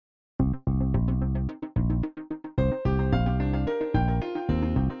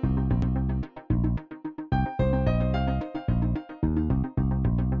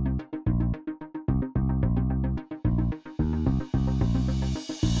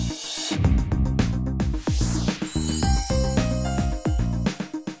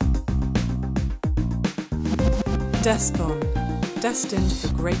Descon, destined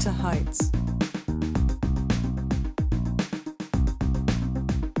for greater heights.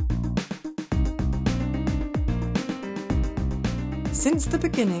 Since the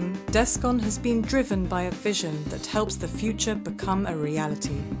beginning, descon has been driven by a vision that helps the future become a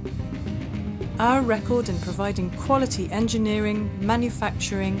reality. Our record in providing quality engineering,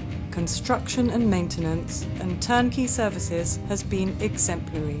 manufacturing, construction and maintenance, and turnkey services has been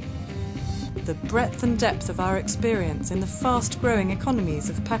exemplary. The breadth and depth of our experience in the fast-growing economies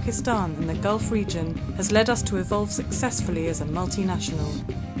of Pakistan and the Gulf region has led us to evolve successfully as a multinational.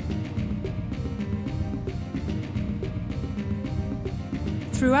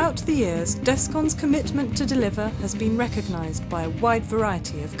 Throughout the years, descon's commitment to deliver has been recognised by a wide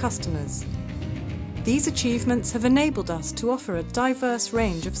variety of customers. These achievements have enabled us to offer a diverse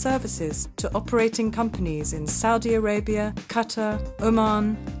range of services to operating companies in Saudi Arabia, Qatar,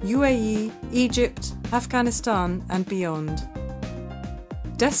 Oman, UAE, Egypt, Afghanistan and beyond.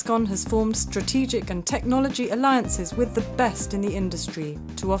 Descon has formed strategic and technology alliances with the best in the industry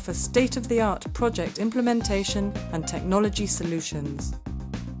to offer state-of-the-art project implementation and technology solutions.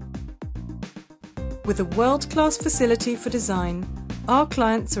 With a world-class facility for design, our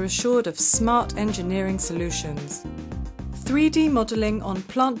clients are assured of smart engineering solutions. 3D modelling on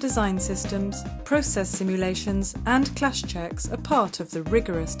plant design systems, process simulations and clash checks are part of the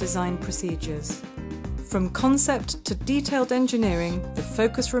rigorous design procedures. From concept to detailed engineering, the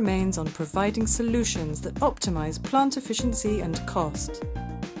focus remains on providing solutions that optimise plant efficiency and cost.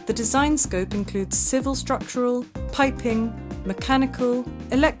 The design scope includes civil structural, piping, mechanical,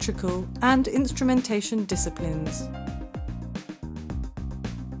 electrical and instrumentation disciplines.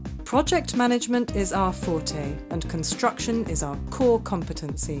 Project management is our forte and construction is our core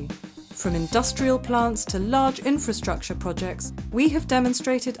competency. From industrial plants to large infrastructure projects, we have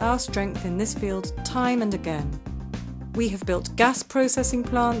demonstrated our strength in this field time and again. We have built gas processing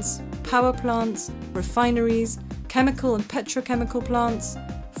plants, power plants, refineries, chemical and petrochemical plants,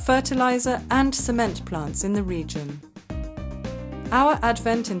 fertilizer and cement plants in the region. Our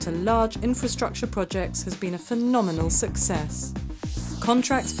advent into large infrastructure projects has been a phenomenal success.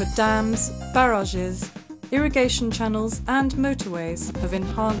 Contracts for dams, barrages, irrigation channels and motorways have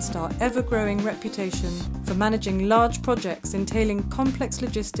enhanced our ever-growing reputation for managing large projects entailing complex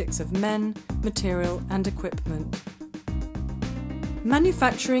logistics of men, material and equipment.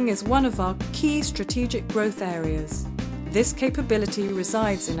 Manufacturing is one of our key strategic growth areas. This capability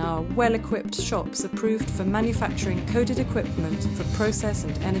resides in our well-equipped shops approved for manufacturing coded equipment for process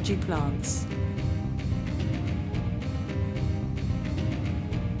and energy plants.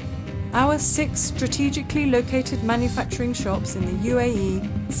 Our 6 strategically located manufacturing shops in the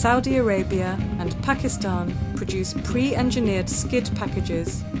UAE, Saudi Arabia and Pakistan produce pre-engineered skid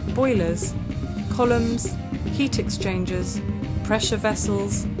packages, boilers, columns, heat exchangers, pressure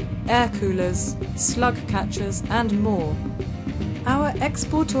vessels, air coolers, slug catchers and more. Our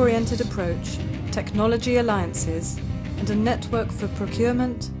export-oriented approach, technology alliances and a network for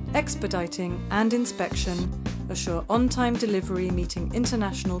procurement, expediting and inspection assure on-time delivery meeting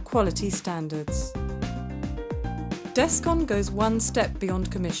international quality standards. Descon goes one step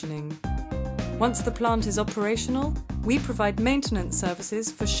beyond commissioning. Once the plant is operational, we provide maintenance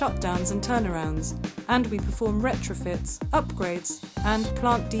services for shutdowns and turnarounds, and we perform retrofits, upgrades and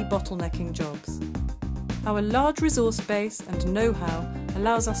plant debottlenecking jobs. Our large resource base and know-how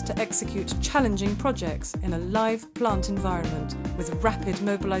allows us to execute challenging projects in a live plant environment with rapid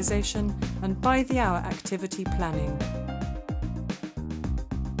mobilisation and by-the-hour activity planning.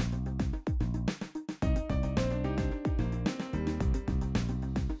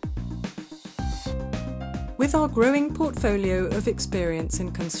 With our growing portfolio of experience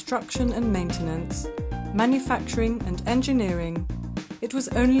in construction and maintenance, manufacturing and engineering, it was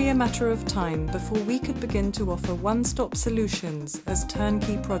only a matter of time before we could begin to offer one-stop solutions as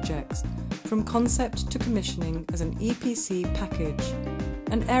turnkey projects, from concept to commissioning as an EPC package,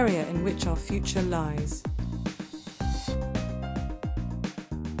 an area in which our future lies.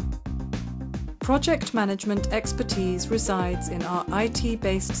 Project management expertise resides in our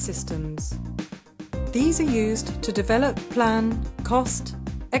IT-based systems. These are used to develop, plan, cost,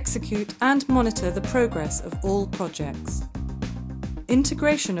 execute and monitor the progress of all projects.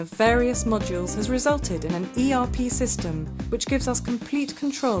 Integration of various modules has resulted in an ERP system which gives us complete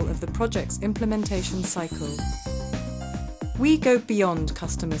control of the project's implementation cycle. We go beyond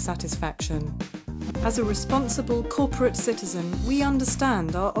customer satisfaction. As a responsible corporate citizen, we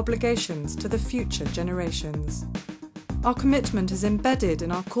understand our obligations to the future generations. Our commitment is embedded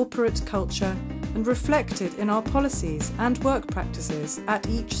in our corporate culture and reflected in our policies and work practices at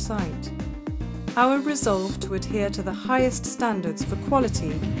each site. Our resolve to adhere to the highest standards for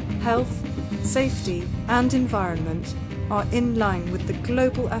quality, health, safety and environment are in line with the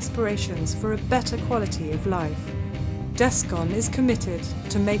global aspirations for a better quality of life. Descon is committed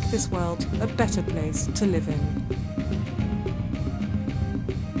to make this world a better place to live in.